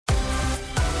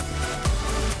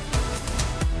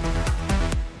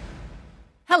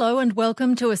Hello and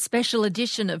welcome to a special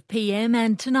edition of PM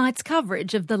and tonight's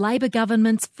coverage of the Labor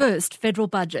government's first federal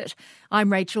budget.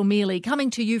 I'm Rachel Mealy, coming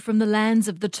to you from the lands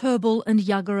of the Turrbal and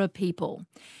Yuggera people.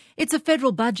 It's a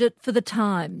federal budget for the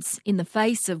times. In the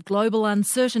face of global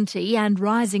uncertainty and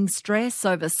rising stress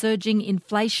over surging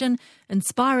inflation and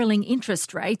spiralling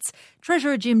interest rates,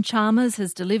 Treasurer Jim Chalmers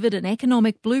has delivered an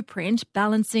economic blueprint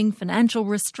balancing financial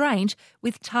restraint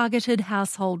with targeted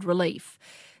household relief.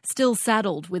 Still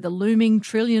saddled with a looming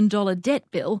trillion-dollar debt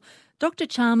bill, Dr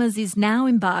Chalmers is now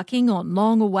embarking on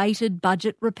long-awaited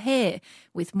budget repair,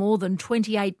 with more than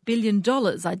 $28 billion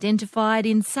identified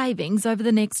in savings over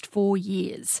the next 4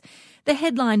 years. The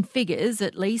headline figures,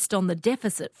 at least on the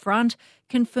deficit front,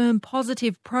 confirm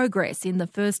positive progress in the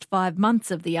first 5 months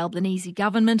of the Albanese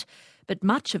government, but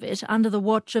much of it under the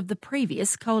watch of the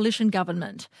previous coalition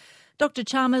government. Dr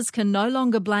Chalmers can no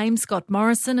longer blame Scott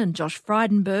Morrison and Josh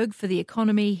Frydenberg for the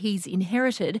economy he's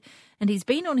inherited, and he's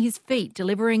been on his feet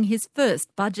delivering his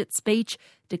first budget speech,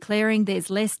 declaring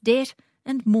there's less debt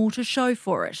and more to show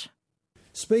for it.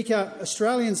 Speaker,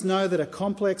 Australians know that a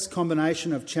complex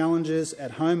combination of challenges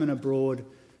at home and abroad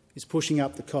is pushing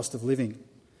up the cost of living.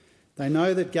 They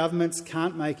know that governments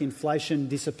can't make inflation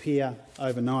disappear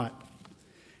overnight.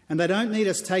 And they don't need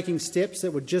us taking steps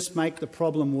that would just make the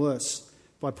problem worse,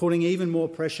 by putting even more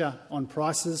pressure on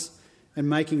prices and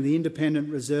making the Independent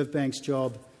Reserve Bank's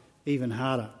job even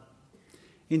harder.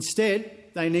 Instead,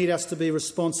 they need us to be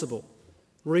responsible,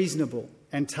 reasonable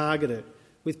and targeted,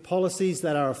 with policies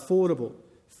that are affordable,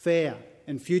 fair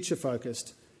and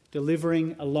future-focused,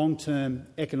 delivering a long-term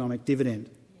economic dividend.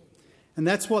 And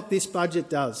that's what this budget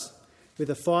does,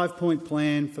 with a 5-point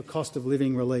plan for cost of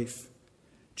living relief.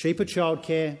 Cheaper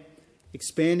childcare,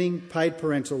 expanding paid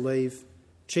parental leave,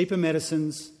 cheaper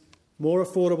medicines, more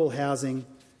affordable housing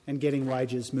and getting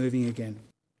wages moving again.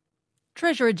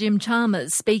 Treasurer Jim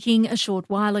Chalmers speaking a short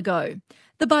while ago.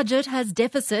 The budget has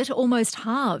deficit almost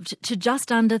halved to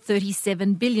just under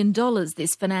 $37 billion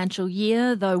this financial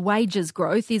year, though wages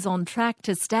growth is on track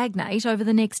to stagnate over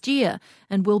the next year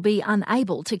and will be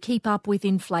unable to keep up with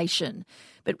inflation.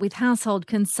 But with household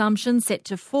consumption set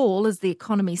to fall as the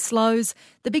economy slows,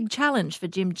 the big challenge for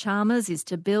Jim Chalmers is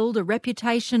to build a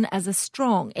reputation as a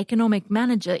strong economic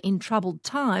manager in troubled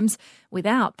times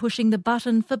without pushing the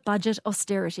button for budget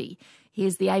austerity.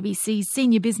 Here's the ABC's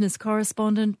senior business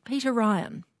correspondent, Peter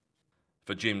Ryan.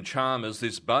 For Jim Chalmers,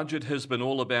 this budget has been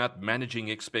all about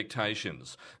managing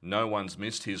expectations. No one's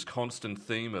missed his constant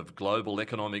theme of global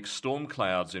economic storm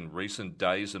clouds in recent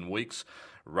days and weeks.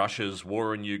 Russia's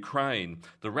war in Ukraine,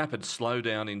 the rapid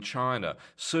slowdown in China,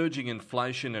 surging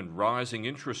inflation and rising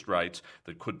interest rates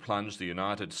that could plunge the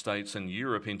United States and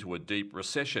Europe into a deep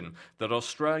recession that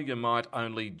Australia might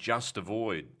only just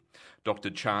avoid.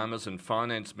 Dr Chalmers and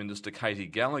Finance Minister Katie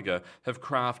Gallagher have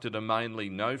crafted a mainly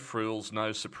no-frills,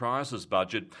 no-surprises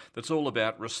budget that's all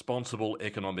about responsible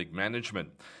economic management,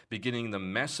 beginning the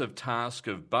massive task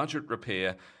of budget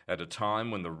repair at a time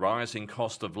when the rising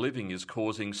cost of living is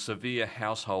causing severe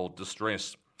household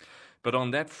distress. But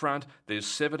on that front, there's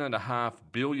 $7.5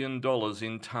 billion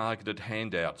in targeted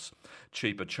handouts,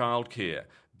 cheaper childcare,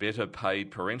 better paid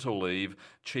parental leave,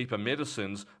 cheaper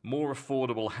medicines, more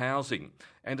affordable housing,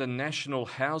 and a national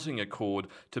housing accord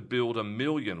to build 1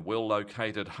 million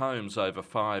well-located homes over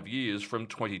 5 years from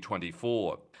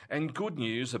 2024. And good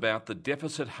news about the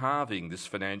deficit halving this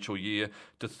financial year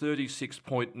to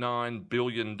 $36.9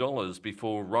 billion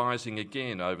before rising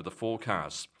again over the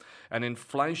forecasts, and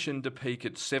inflation to peak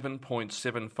at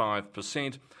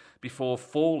 7.75% before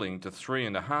falling to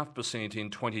 3.5% in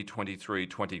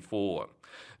 2023-24.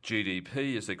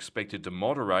 GDP is expected to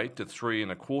moderate to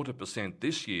 3.25%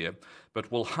 this year, but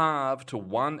will halve to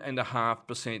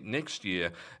 1.5% next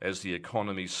year as the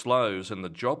economy slows and the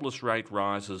jobless rate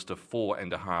rises to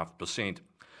 4.5%.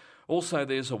 Also,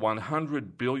 there's a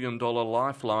 $100 billion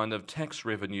lifeline of tax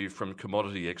revenue from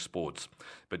commodity exports.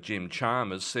 But Jim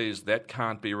Chalmers says that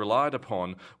can't be relied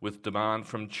upon, with demand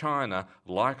from China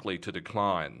likely to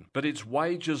decline. But it's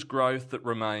wages growth that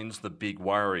remains the big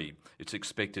worry. It's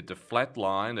expected to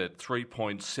flatline at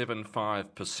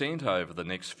 3.75% over the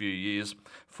next few years,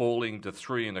 falling to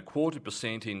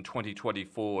 3.25% in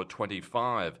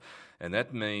 2024-25. And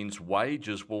that means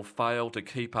wages will fail to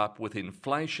keep up with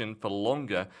inflation for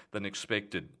longer than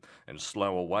expected. And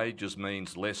slower wages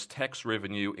means less tax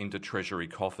revenue into Treasury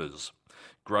coffers.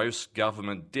 Gross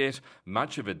government debt,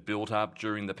 much of it built up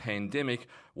during the pandemic,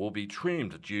 will be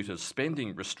trimmed due to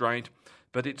spending restraint,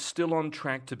 but it's still on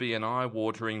track to be an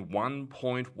eye-watering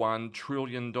 $1.1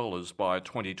 trillion by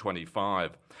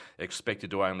 2025, expected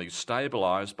to only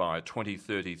stabilise by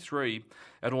 2033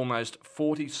 at almost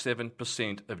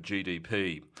 47% of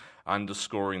GDP,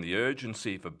 underscoring the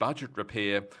urgency for budget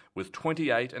repair with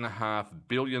 $28.5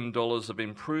 billion of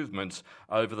improvements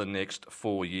over the next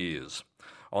 4 years.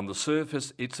 On the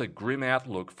surface, it's a grim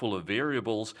outlook full of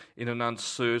variables in an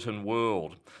uncertain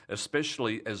world,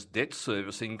 especially as debt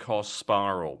servicing costs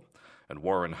spiral. And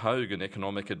Warren Hogan,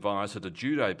 economic advisor to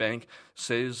Judo Bank,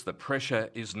 says the pressure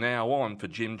is now on for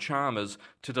Jim Chalmers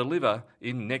to deliver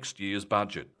in next year's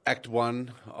budget. Act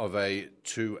one of a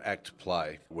two-act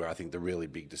play where I think the really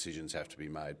big decisions have to be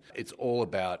made. It's all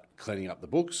about cleaning up the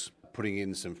books, putting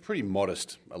in some pretty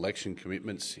modest election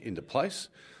commitments into place.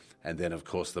 And then, of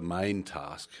course, the main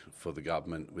task for the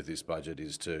government with this budget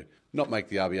is to not make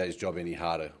the RBA's job any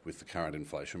harder with the current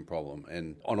inflation problem.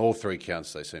 And on all three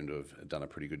counts, they seem to have done a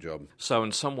pretty good job. So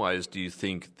in some ways, do you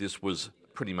think this was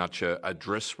pretty much a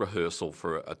dress rehearsal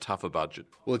for a tougher budget?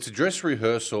 Well, it's a dress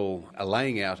rehearsal, a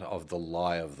laying out of the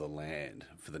lie of the land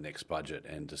for the next budget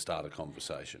and to start a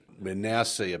conversation. We now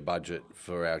see a budget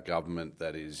for our government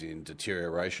that is in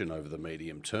deterioration over the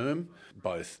medium term,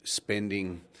 both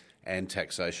spending and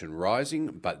taxation rising,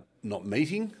 but not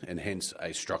meeting, and hence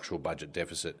a structural budget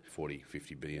deficit,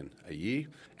 40-50 billion a year.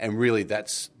 And really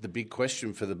that's the big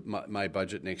question for the May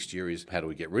budget next year is how do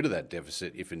we get rid of that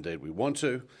deficit if indeed we want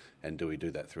to, and do we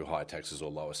do that through higher taxes or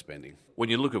lower spending?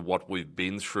 When you look at what we've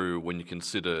been through, when you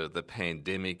consider the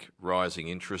pandemic, rising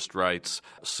interest rates,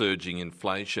 surging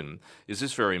inflation, is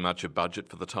this very much a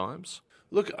budget for the times?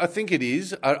 Look, I think it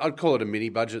is. I'd call it a mini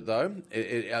budget, though.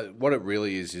 What it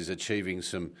really is achieving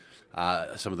some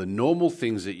of the normal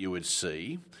things that you would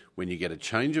see when you get a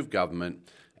change of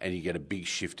government and you get a big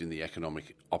shift in the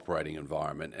economic operating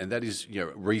environment, and that is,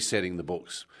 resetting the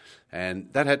books.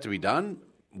 And that had to be done.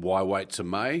 Why wait to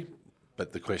May?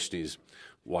 But the question is,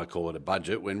 why call it a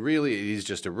budget when really it is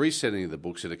just a resetting of the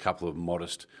books and a couple of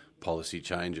modest policy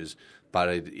changes? But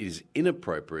it is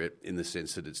inappropriate in the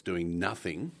sense that it's doing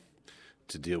nothing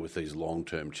to deal with these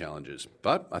long-term challenges.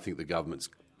 But I think the government's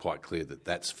quite clear that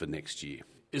that's for next year.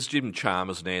 Is Jim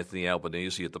Chalmers and Anthony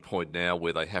Albanese at the point now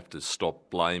where they have to stop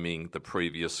blaming the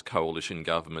previous coalition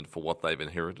government for what they've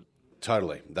inherited?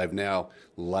 Totally. They've now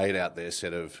laid out their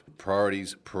set of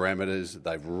priorities, parameters.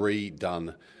 They've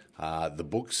redone the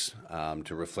books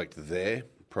to reflect their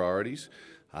priorities.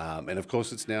 And of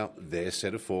course, it's now their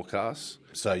set of forecasts.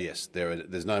 So yes,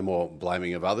 there's no more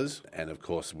blaming of others. And of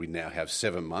course, we now have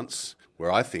 7 months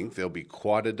where I think there'll be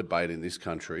quite a debate in this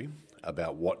country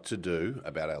about what to do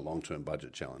about our long-term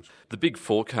budget challenge. The big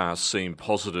forecasts seem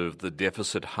positive, the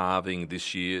deficit halving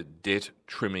this year, debt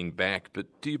trimming back. But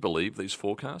do you believe these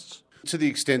forecasts? To the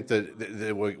extent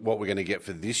that what we're going to get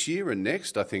for this year and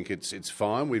next, I think it's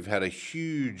fine. We've had a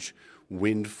huge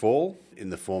windfall in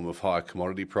the form of higher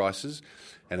commodity prices.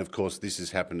 And of course, this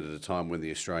has happened at a time when the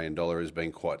Australian dollar has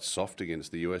been quite soft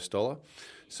against the US dollar.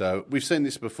 So we've seen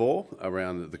this before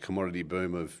around the commodity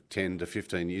boom of 10 to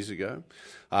 15 years ago.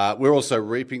 We're also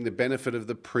reaping the benefit of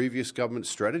the previous government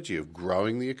strategy of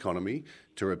growing the economy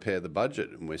to repair the budget.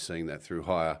 And we're seeing that through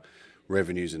higher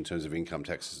revenues in terms of income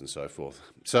taxes and so forth.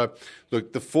 So,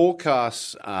 look, the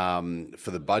forecasts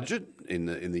for the budget in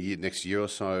the next year or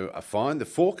so are fine. The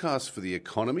forecasts for the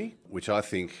economy, which I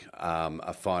think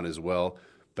are fine as well,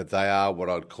 but they are what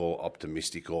I'd call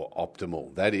optimistic or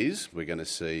optimal. That is, we're going to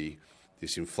see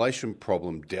this inflation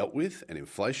problem dealt with and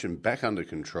inflation back under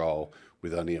control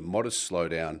with only a modest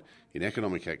slowdown in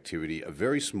economic activity, a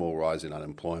very small rise in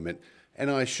unemployment,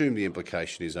 and I assume the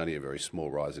implication is only a very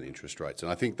small rise in interest rates.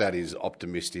 And I think that is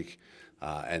optimistic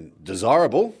and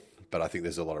desirable, but I think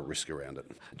there's a lot of risk around it.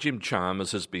 Jim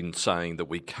Chalmers has been saying that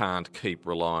we can't keep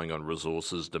relying on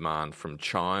resources demand from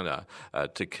China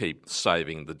to keep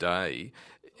saving the day.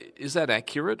 Is that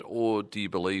accurate, or do you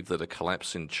believe that a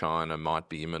collapse in China might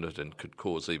be imminent and could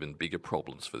cause even bigger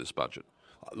problems for this budget?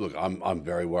 Look, I'm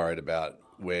very worried about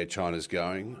where China's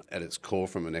going at its core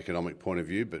from an economic point of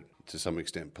view, but to some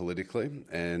extent politically.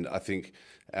 And I think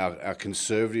our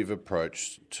conservative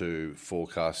approach to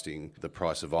forecasting the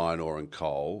price of iron ore and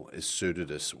coal has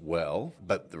suited us well.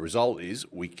 But the result is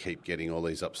we keep getting all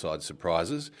these upside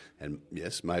surprises. And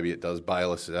yes, maybe it does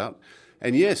bail us out.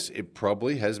 And yes, it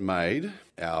probably has made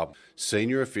our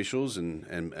senior officials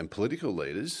and political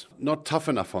leaders not tough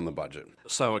enough on the budget.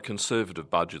 So a Conservative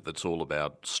budget that's all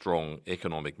about strong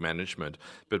economic management,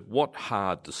 but what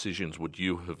hard decisions would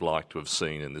you have liked to have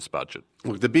seen in this budget?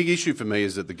 Look, the big issue for me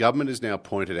is that the government has now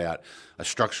pointed out a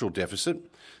structural deficit.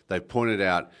 They've pointed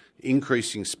out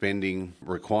increasing spending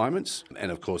requirements.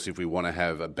 And of course, if we want to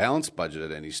have a balanced budget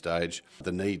at any stage,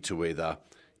 the need to either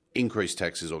increase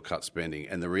taxes or cut spending.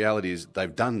 And the reality is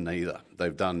they've done neither.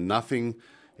 They've done nothing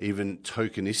even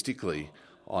tokenistically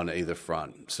on either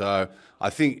front. So I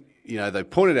think, they've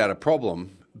pointed out a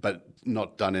problem, but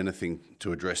not done anything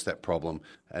to address that problem.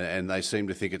 And they seem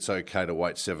to think it's okay to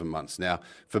wait 7 months. Now,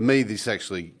 for me, this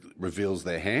actually reveals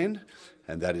their hand.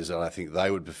 And that is that I think they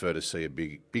would prefer to see a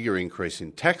bigger increase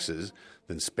in taxes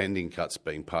than spending cuts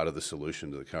being part of the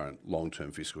solution to the current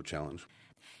long-term fiscal challenge.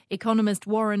 Economist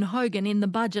Warren Hogan in the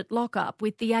budget lockup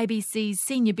with the ABC's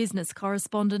senior business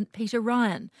correspondent Peter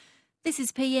Ryan. This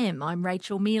is PM, I'm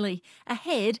Rachel Mealy.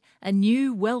 Ahead, a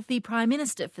new wealthy Prime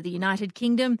Minister for the United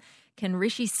Kingdom. Can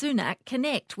Rishi Sunak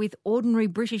connect with ordinary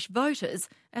British voters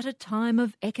at a time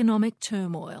of economic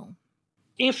turmoil?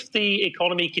 If the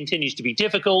economy continues to be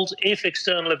difficult, if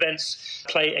external events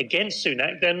play against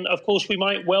Sunak, then of course we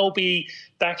might well be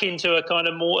back into a kind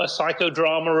of more a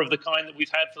psychodrama of the kind that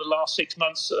we've had for the last 6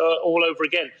 months all over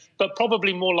again, but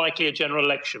probably more likely a general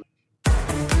election.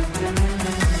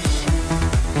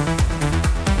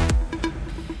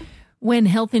 When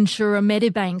health insurer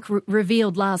Medibank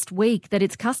revealed last week that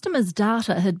its customers'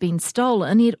 data had been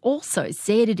stolen, it also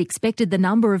said it expected the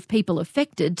number of people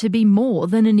affected to be more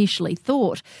than initially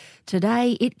thought.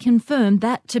 Today, it confirmed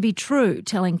that to be true,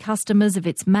 telling customers of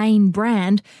its main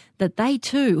brand that they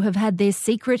too have had their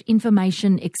secret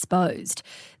information exposed.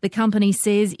 The company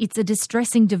says it's a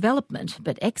distressing development,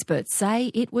 but experts say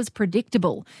it was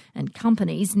predictable and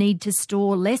companies need to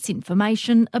store less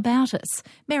information about us.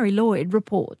 Mary Lloyd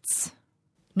reports.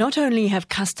 Not only have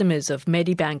customers of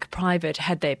Medibank Private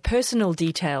had their personal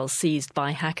details seized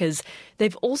by hackers,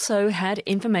 they've also had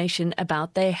information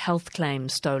about their health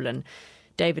claims stolen.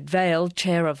 David Vaile,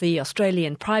 chair of the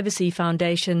Australian Privacy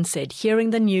Foundation, said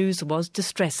hearing the news was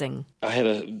distressing. I had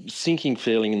a sinking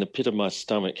feeling in the pit of my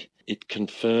stomach. It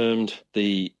confirmed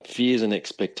the fears and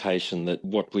expectation that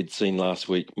what we'd seen last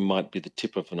week might be the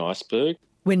tip of an iceberg.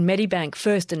 When Medibank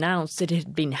first announced it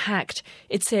had been hacked,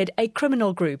 it said a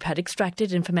criminal group had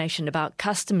extracted information about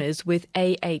customers with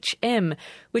AHM,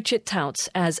 which it touts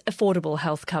as affordable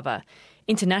health cover.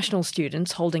 International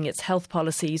students holding its health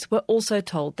policies were also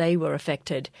told they were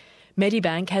affected.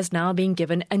 Medibank has now been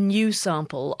given a new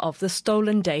sample of the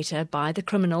stolen data by the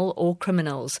criminal or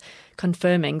criminals,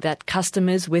 confirming that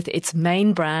customers with its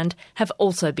main brand have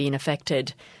also been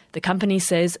affected. The company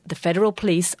says the federal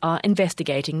police are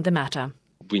investigating the matter.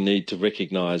 We need to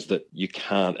recognise that you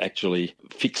can't actually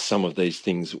fix some of these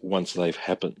things once they've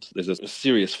happened. There's a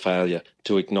serious failure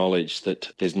to acknowledge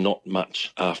that there's not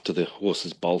much after the horse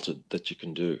has bolted that you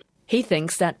can do. He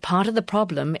thinks that part of the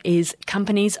problem is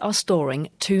companies are storing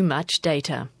too much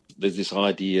data. There's this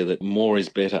idea that more is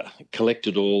better. Collect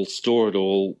it all, store it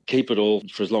all, keep it all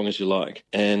for as long as you like.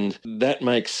 And that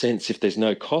makes sense if there's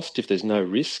no cost, if there's no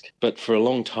risk. But for a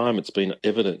long time, it's been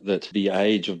evident that the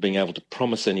age of being able to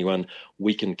promise anyone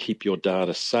we can keep your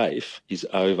data safe is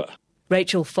over.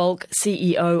 Rachel Falk,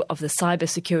 CEO of the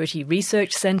Cybersecurity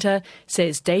Research Centre,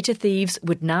 says data thieves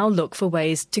would now look for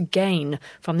ways to gain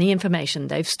from the information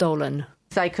they've stolen.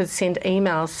 They could send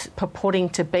emails purporting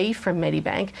to be from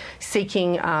Medibank,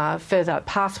 seeking further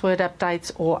password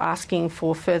updates or asking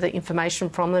for further information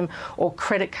from them or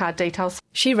credit card details.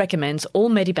 She recommends all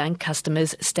Medibank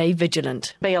customers stay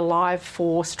vigilant. Be alive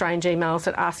for strange emails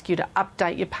that ask you to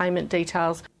update your payment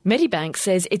details. Medibank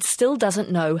says it still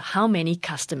doesn't know how many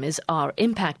customers are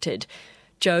impacted.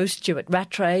 Jo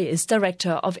Stewart-Rattray is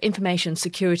Director of Information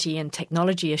Security and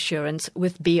Technology Assurance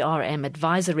with BRM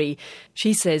Advisory.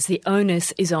 She says the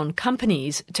onus is on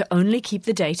companies to only keep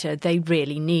the data they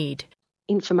really need.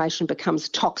 Information becomes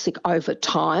toxic over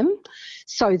time.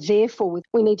 So therefore,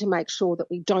 we need to make sure that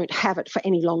we don't have it for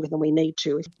any longer than we need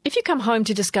to. If you come home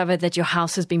to discover that your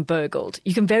house has been burgled,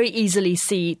 you can very easily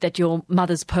see that your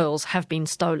mother's pearls have been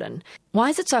stolen. Why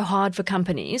is it so hard for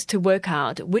companies to work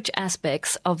out which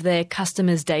aspects of their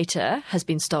customers' data has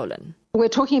been stolen? We're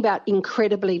talking about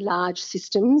incredibly large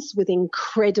systems with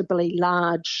incredibly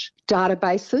large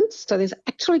databases. So there's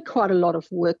actually quite a lot of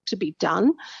work to be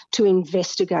done to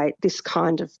investigate this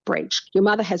kind of breach. Your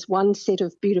mother has one set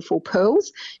of beautiful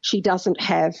pearls. She doesn't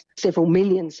have several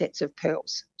million sets of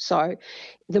pearls. So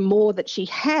the more that she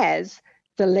has,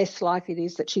 the less likely it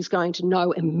is that she's going to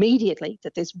know immediately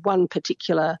that there's one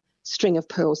particular string of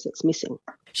pearls that's missing.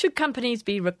 Should companies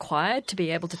be required to be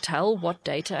able to tell what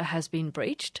data has been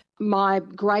breached? My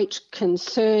great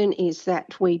concern is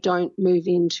that we don't move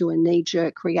into a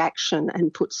knee-jerk reaction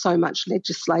and put so much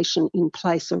legislation in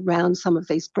place around some of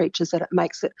these breaches that it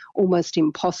makes it almost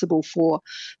impossible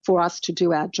for us to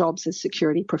do our jobs as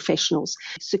security professionals.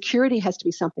 Security has to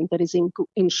be something that is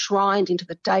enshrined into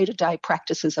the day-to-day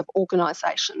practices of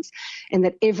organisations, and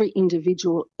that every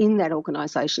individual in that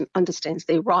organisation understands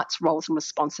their rights, roles and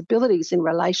responsibilities in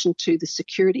relation to the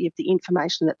security of the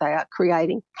information that they are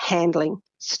creating, handling,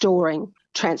 storing,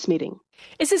 transmitting.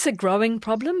 Is this a growing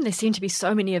problem? There seem to be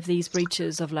so many of these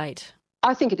breaches of late.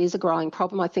 I think it is a growing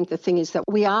problem. I think the thing is that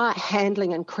we are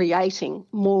handling and creating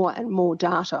more and more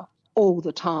data all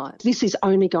the time. This is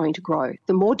only going to grow.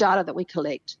 The more data that we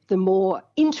collect, the more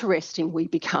interesting we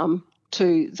become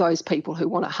to those people who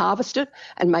want to harvest it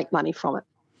and make money from it.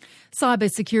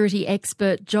 Cybersecurity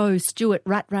expert Jo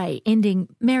Stewart-Rattray ending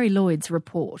Mary Lloyd's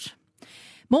report.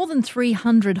 More than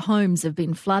 300 homes have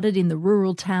been flooded in the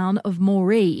rural town of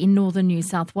Moree in northern New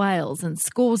South Wales, and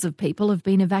scores of people have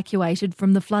been evacuated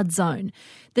from the flood zone.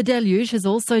 The deluge has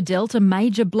also dealt a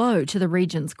major blow to the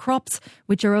region's crops,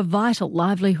 which are a vital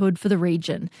livelihood for the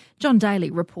region. John Daly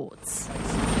reports.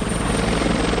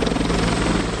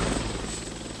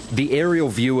 The aerial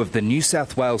view of the New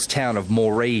South Wales town of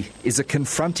Moree is a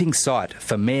confronting sight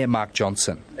for Mayor Mark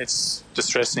Johnson. It's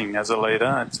distressing as a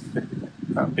leader. It's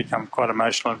become quite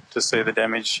emotional to see the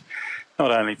damage,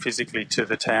 not only physically to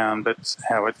the town, but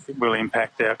how it will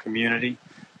impact our community.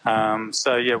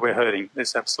 We're hurting.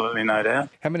 There's absolutely no doubt.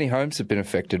 How many homes have been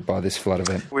affected by this flood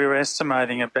event? We're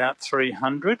estimating about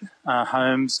 300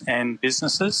 homes and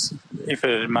businesses. If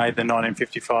it had made the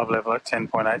 1955 level at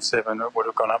 10.87, it would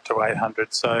have gone up to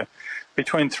 800. So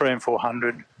between 300 and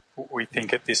 400, we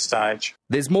think at this stage.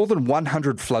 There's more than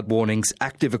 100 flood warnings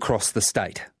active across the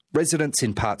state. Residents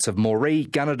in parts of Moree,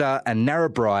 Gunnedah and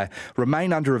Narrabri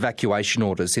remain under evacuation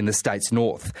orders in the state's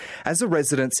north, as are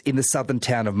residents in the southern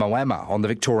town of Moama on the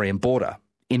Victorian border.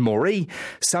 In Moree,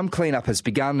 some clean-up has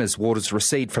begun as waters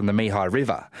recede from the Mihai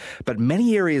River, but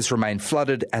many areas remain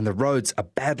flooded and the roads are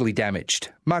badly damaged.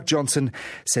 Mark Johnson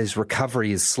says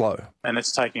recovery is slow. And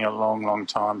it's taking a long, long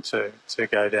time to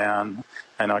go down,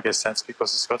 and I guess that's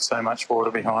because it's got so much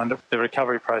water behind it. The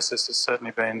recovery process has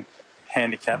certainly been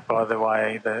handicapped by the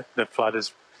way the flood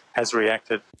has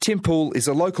reacted. Tim Poole is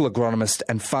a local agronomist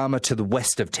and farmer to the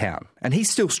west of town, and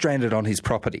he's still stranded on his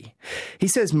property. He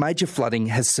says major flooding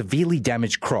has severely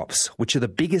damaged crops, which are the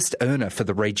biggest earner for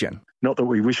the region. Not that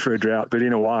we wish for a drought, but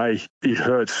in a way it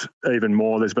hurts even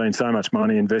more. There's been so much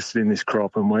money invested in this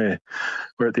crop, and we're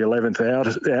at the 11th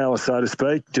hour, so to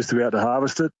speak, just about to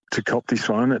harvest it. To cop this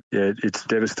one, it's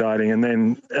devastating. And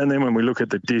then when we look at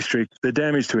the district, the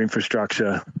damage to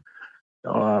infrastructure,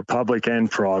 public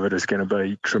and private, is going to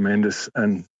be tremendous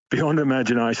and beyond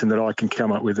imagination that I can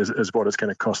come up with as what it's going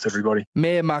to cost everybody.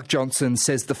 Mayor Mark Johnson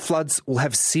says the floods will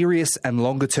have serious and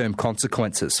longer-term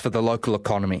consequences for the local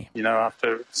economy. You know,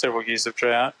 after several years of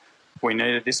drought, we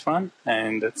needed this one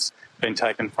and it's been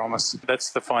taken from us. That's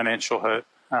the financial hurt.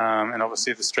 And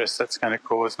obviously the stress that's going to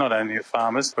cause not only the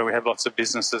farmers, but we have lots of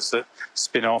businesses that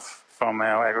spin off from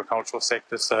our agricultural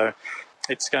sector. So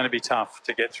it's going to be tough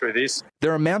to get through this.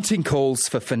 There are mounting calls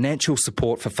for financial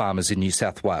support for farmers in New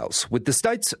South Wales, with the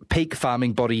state's peak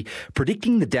farming body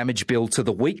predicting the damage bill to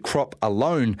the wheat crop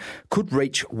alone could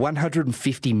reach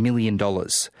 $150 million.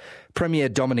 Premier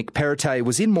Dominic Perrottet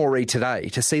was in Moree today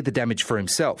to see the damage for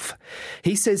himself.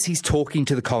 He says he's talking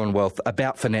to the Commonwealth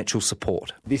about financial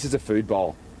support. This is a food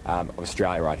bowl of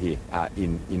Australia right here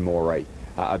in Moree.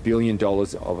 $1 billion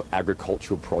of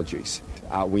agricultural produce.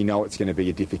 We know it's going to be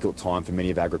a difficult time for many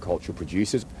of agricultural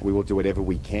producers. We will do whatever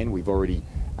we can. We've already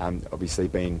obviously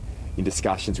been in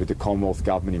discussions with the Commonwealth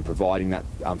Government in providing that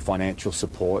financial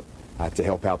support to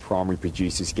help our primary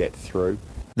producers get through.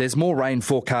 There's more rain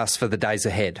forecast for the days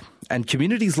ahead, and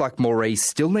communities like Moree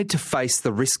still need to face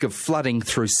the risk of flooding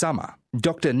through summer.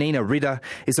 Dr Nina Ritter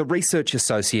is a research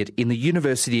associate in the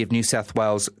University of New South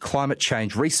Wales Climate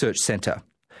Change Research Centre.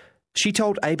 She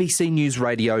told ABC News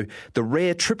Radio the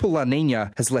rare triple La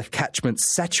Nina has left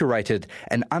catchments saturated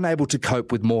and unable to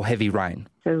cope with more heavy rain.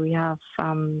 So we have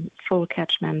full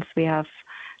catchments, we have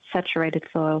saturated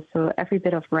soil, so every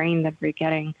bit of rain that we're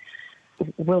getting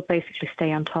will basically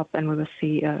stay on top, and we will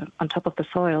see on top of the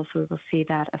soil, so we will see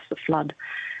that as the flood.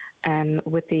 And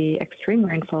with the extreme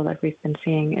rainfall that we've been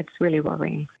seeing, it's really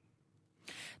worrying.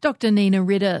 Dr Nina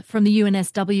Ritter from the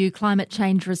UNSW Climate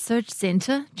Change Research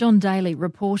Centre, John Daly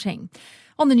reporting.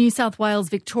 On the New South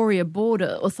Wales-Victoria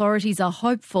border, authorities are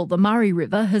hopeful the Murray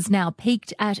River has now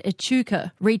peaked at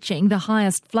Echuca, reaching the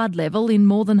highest flood level in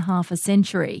more than half a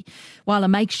century. While a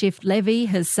makeshift levee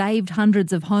has saved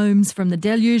hundreds of homes from the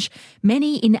deluge,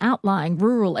 many in outlying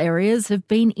rural areas have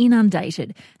been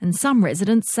inundated, and some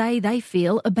residents say they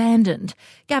feel abandoned.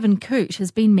 Gavin Coote has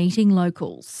been meeting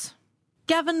locals.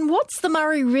 Gavin, what's the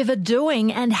Murray River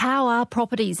doing, and how are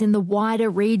properties in the wider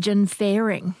region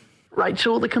faring?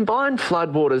 Rachel, the combined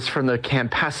floodwaters from the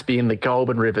Campaspe and the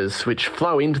Goulburn rivers, which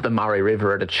flow into the Murray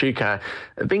River at Echuca,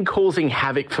 have been causing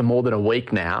havoc for more than a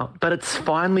week now, but it's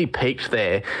finally peaked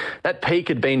there. That peak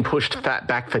had been pushed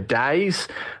back for days,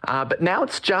 but now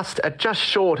it's just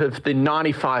short of the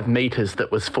 95 metres that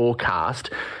was forecast,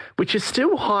 which is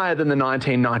still higher than the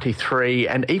 1993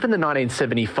 and even the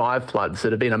 1975 floods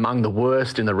that have been among the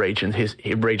worst in the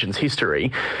region's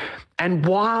history. And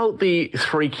while the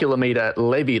 3-kilometre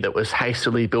levee that was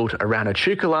hastily built around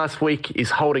Echuca last week is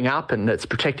holding up and it's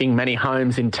protecting many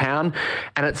homes in town,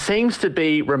 and it seems to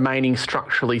be remaining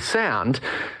structurally sound,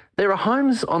 there are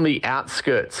homes on the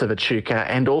outskirts of Echuca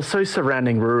and also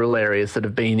surrounding rural areas that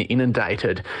have been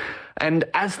inundated. And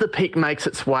as the peak makes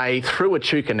its way through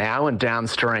Echuca now and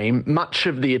downstream, much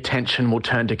of the attention will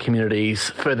turn to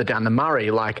communities further down the Murray,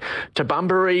 like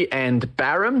Toowoomba and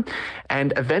Barham,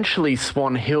 and eventually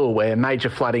Swan Hill, where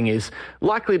major flooding is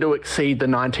likely to exceed the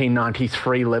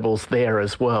 1993 levels there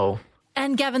as well.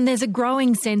 And Gavin, there's a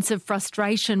growing sense of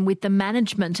frustration with the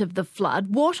management of the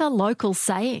flood. What are locals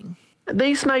saying?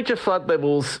 These major flood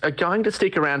levels are going to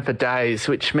stick around for days,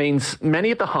 which means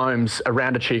many of the homes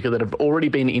around Echuca that have already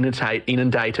been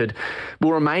inundated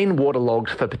will remain waterlogged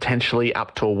for potentially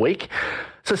up to a week.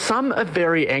 So some are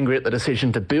very angry at the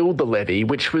decision to build the levee,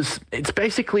 it's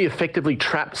basically effectively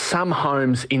trapped some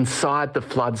homes inside the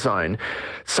flood zone.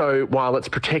 So while it's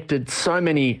protected so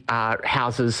many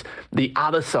houses, the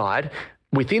other side,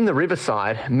 within the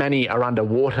riverside, many are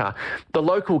underwater. The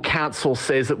local council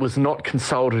says it was not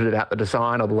consulted about the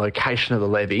design or the location of the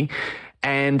levee.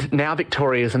 And now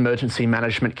Victoria's Emergency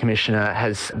Management Commissioner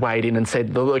has weighed in and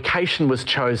said the location was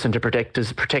chosen to protect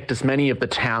as many of the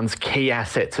town's key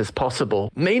assets as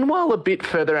possible. Meanwhile, a bit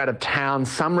further out of town,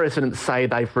 some residents say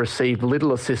they've received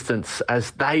little assistance as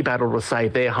they battle to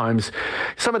save their homes.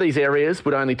 Some of these areas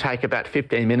would only take about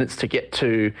 15 minutes to get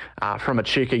to from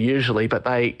Echuca usually, but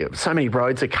so many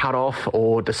roads are cut off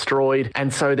or destroyed,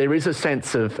 and so there is a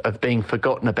sense of being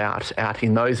forgotten about out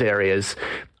in those areas.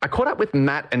 I caught up with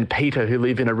Matt and Peter, who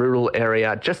live in a rural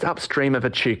area just upstream of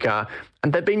Echuca,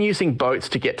 and they've been using boats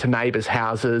to get to neighbours'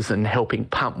 houses and helping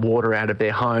pump water out of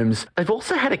their homes. They've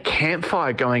also had a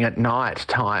campfire going at night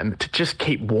time to just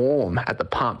keep warm at the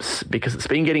pumps because it's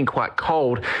been getting quite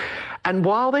cold. And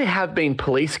while there have been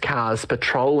police cars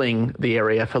patrolling the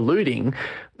area for looting,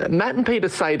 Matt and Peter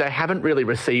say they haven't really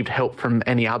received help from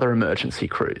any other emergency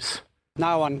crews.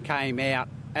 No one came out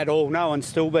at all. No one's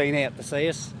still been out to see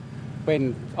us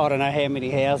when I don't know how many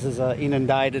houses are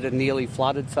inundated and nearly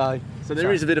flooded. So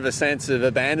there is a bit of a sense of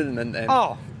abandonment then?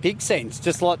 Oh, big sense,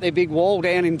 just like their big wall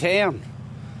down in town.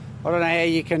 I don't know how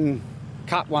you can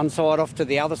cut one side off to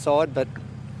the other side, but...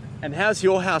 And how's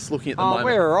your house looking at the moment?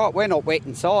 We're all right. We're not wet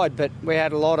inside, but we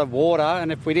had a lot of water,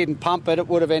 and if we didn't pump it, it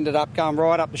would have ended up going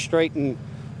right up the street and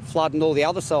flooding all the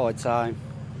other side, so...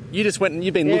 You just went and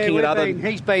you've been looking at other...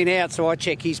 He's been out, so I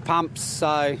check his pumps,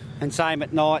 and same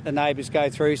at night, the neighbours go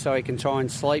through so he can try and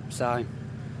sleep, so...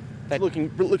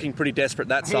 Looking pretty desperate,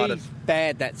 that side of... He's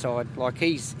bad, that side. Like,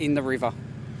 he's in the river.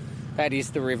 That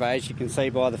is the river, as you can see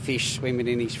by the fish swimming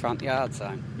in his front yard,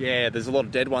 so... Yeah, there's a lot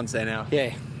of dead ones there now.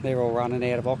 Yeah, they're all running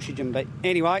out of oxygen, but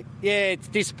anyway, yeah, it's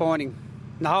disappointing.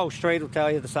 The whole street will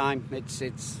tell you the same.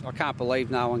 It's. I can't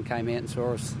believe no one came out and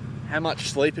saw us. How much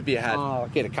sleep have you had? I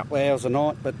get a couple of hours a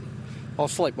night, but I'll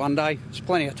sleep one day. There's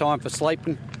plenty of time for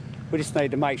sleeping. We just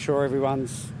need to make sure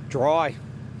everyone's dry.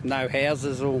 No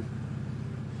houses will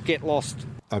get lost.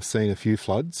 I've seen a few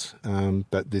floods,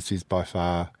 but this is by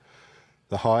far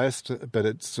the highest, but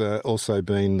it's also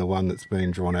been the one that's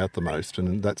been drawn out the most,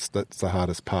 and that's the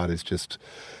hardest part is just...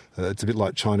 it's a bit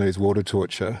like Chinese water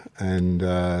torture, and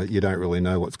you don't really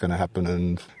know what's going to happen,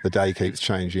 and the day keeps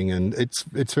changing, and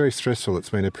it's very stressful. It's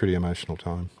been a pretty emotional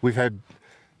time. We've had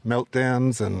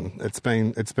meltdowns, and it's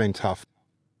been tough.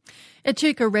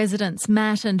 Echuca residents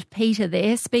Matt and Peter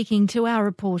there speaking to our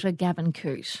reporter Gavin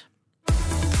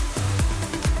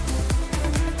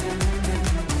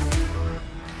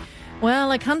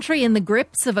Well, a country in the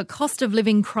grips of a cost of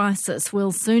living crisis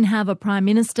will soon have a Prime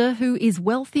Minister who is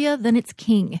wealthier than its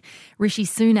king. Rishi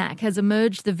Sunak has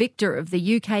emerged the victor of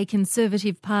the UK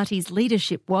Conservative Party's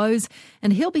leadership woes,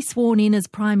 and he'll be sworn in as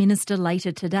Prime Minister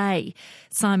later today.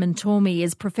 Simon Tormey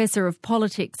is Professor of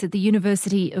Politics at the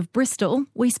University of Bristol.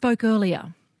 We spoke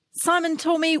earlier. Simon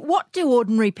Tormey, what do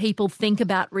ordinary people think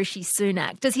about Rishi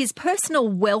Sunak? Does his personal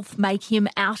wealth make him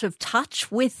out of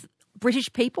touch with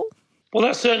British people? Well,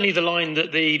 that's certainly the line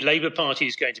that the Labour Party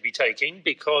is going to be taking,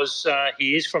 because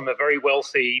he is from a very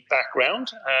wealthy background,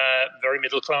 very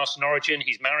middle class in origin.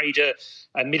 He's married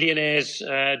a millionaire's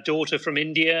daughter from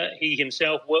India. He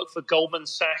himself worked for Goldman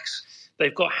Sachs.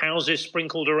 They've got houses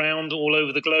sprinkled around all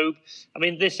over the globe. I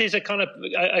mean, this is a kind of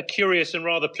a curious and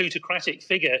rather plutocratic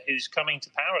figure who's coming to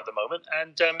power at the moment,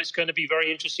 and it's going to be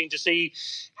very interesting to see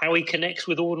how he connects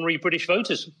with ordinary British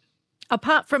voters.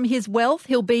 Apart from his wealth,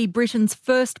 he'll be Britain's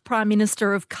first Prime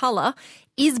Minister of colour.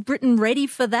 Is Britain ready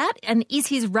for that? And is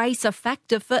his race a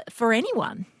factor for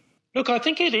anyone? Look, I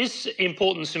think it is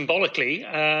important symbolically.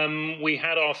 We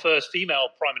had our first female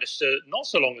Prime Minister not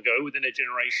so long ago, within a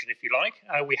generation, if you like.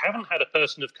 We haven't had a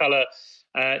person of colour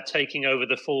taking over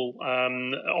the full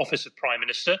office of Prime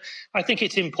Minister. I think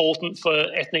it's important for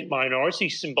ethnic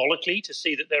minorities symbolically to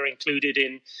see that they're included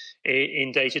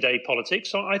in day-to-day politics.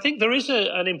 So I think there is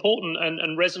an important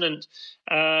and resonant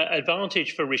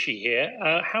advantage for Rishi here.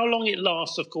 How long it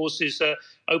lasts, of course, is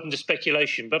open to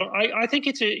speculation. But I think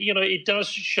it does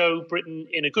show Britain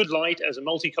in a good light as a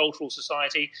multicultural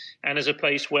society and as a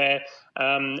place where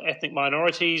ethnic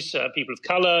minorities, people of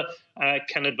colour,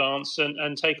 can advance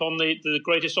and take on the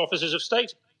greatest offices of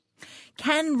state.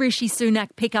 Can Rishi Sunak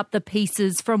pick up the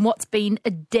pieces from what's been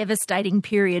a devastating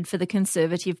period for the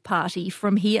Conservative Party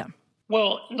from here?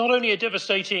 Well, not only a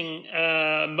devastating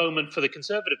moment for the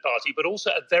Conservative Party, but also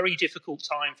a very difficult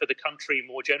time for the country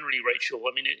more generally, Rachel.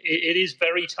 I mean, it is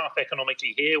very tough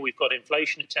economically here. We've got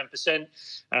inflation at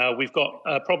 10%. We've got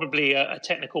probably a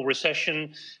technical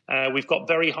recession. We've got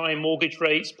very high mortgage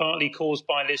rates, partly caused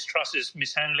by Liz Truss's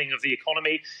mishandling of the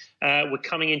economy. We're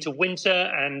coming into winter,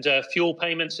 and fuel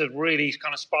payments have really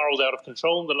kind of spiraled out of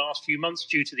control in the last few months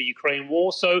due to the Ukraine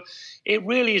war. So it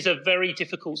really is a very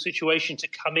difficult situation to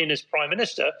come in as Prime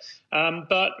Minister.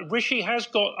 But Rishi has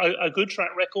got a good track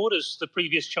record as the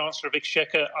previous Chancellor of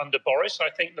Exchequer under Boris.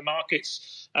 I think the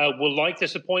markets will like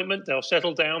this appointment. They'll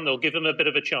settle down. They'll give him a bit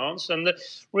of a chance. And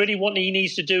really what he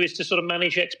needs to do is to sort of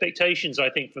manage expectations,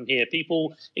 I think, from here.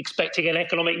 People expecting an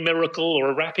economic miracle or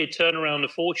a rapid turnaround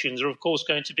of fortunes are, of course,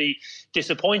 going to be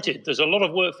disappointed. There's a lot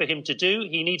of work for him to do.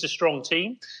 He needs a strong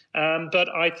team. But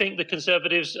I think the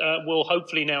Conservatives will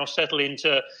hopefully now settle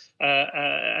into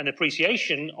an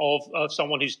appreciation of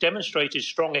someone who's demonstrated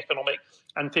strong economic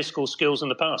and fiscal skills in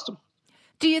the past.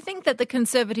 Do you think that the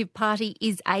Conservative Party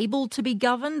is able to be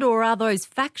governed, or are those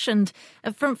factioned?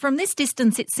 From this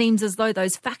distance, it seems as though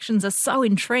those factions are so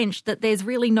entrenched that there's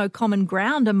really no common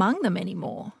ground among them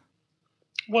anymore.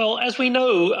 Well, as we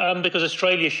know, because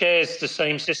Australia shares the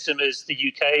same system as the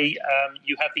UK,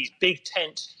 you have these big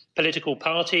tent political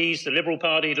parties, the Liberal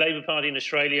Party, Labour Party in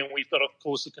Australia, and we've got, of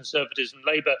course, the Conservatives and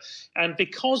Labour. And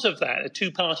because of that, a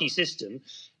two-party system,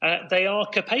 they are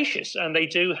capacious, and they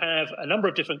do have a number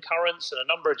of different currents and a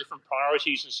number of different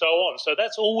priorities and so on. So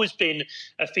that's always been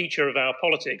a feature of our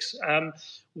politics.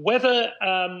 Whether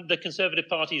the Conservative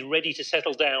Party is ready to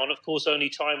settle down, of course, only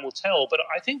time will tell. But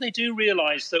I think they do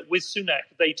realise that with Sunak,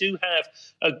 they do have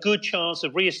a good chance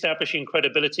of re-establishing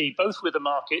credibility, both with the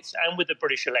markets and with the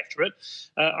British electorate.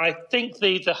 I think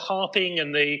the harping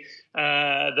and the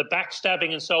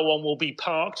backstabbing and so on will be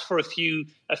parked for a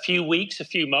few weeks, a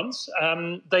few months.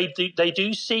 They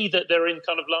do see that they're in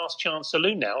kind of last chance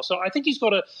saloon now. So I think he's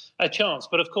got a chance.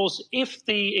 But of course, if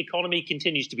the economy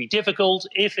continues to be difficult,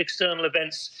 if external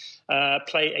events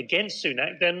play against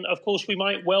Sunak, then of course we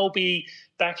might well be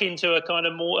back into a kind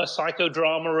of more a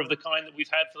psychodrama of the kind that we've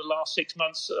had for the last 6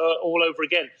 months all over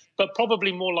again. But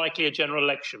probably more likely a general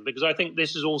election, because I think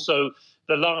this is also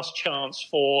the last chance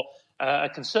for a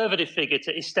Conservative figure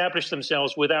to establish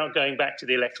themselves without going back to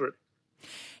the electorate.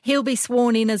 He'll be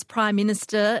sworn in as Prime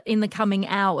Minister in the coming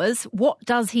hours. What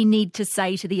does he need to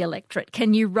say to the electorate?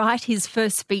 Can you write his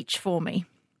first speech for me?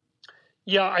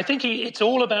 Yeah, I think it's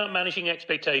all about managing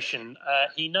expectation.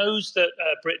 He knows that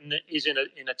Britain is in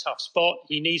a tough spot.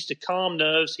 He needs to calm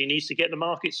nerves. He needs to get the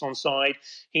markets on side.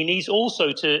 He needs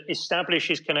also to establish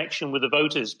his connection with the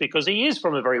voters, because he is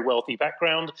from a very wealthy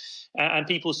background, and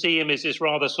people see him as this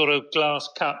rather sort of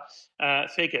glass-cut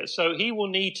figure. So he will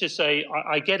need to say,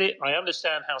 I get it, I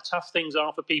understand how tough things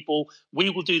are for people. We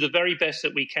will do the very best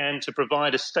that we can to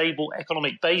provide a stable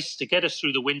economic base to get us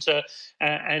through the winter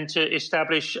and to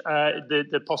establish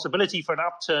the possibility for an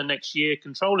upturn next year,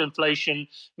 control inflation,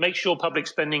 make sure public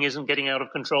spending isn't getting out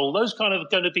of control. Those kind of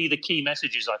going to be the key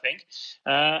messages, I think.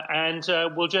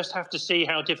 And we'll just have to see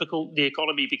how difficult the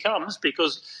economy becomes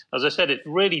because, as I said, it's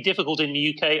really difficult in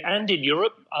the UK and in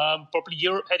Europe, probably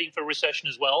Europe heading for recession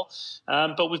as well.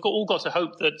 But we've all got to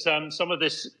hope that some of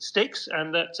this sticks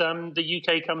and that the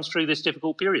UK comes through this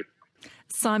difficult period.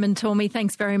 Simon Tormey,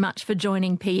 thanks very much for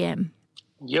joining PM.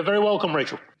 You're very welcome,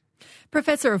 Rachel.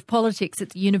 Professor of Politics at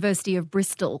the University of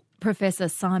Bristol, Professor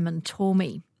Simon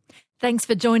Tormey. Thanks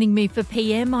for joining me for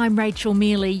PM. I'm Rachel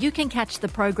Mealy. You can catch the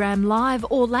program live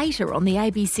or later on the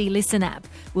ABC Listen app.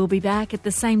 We'll be back at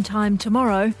the same time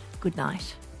tomorrow. Good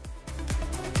night.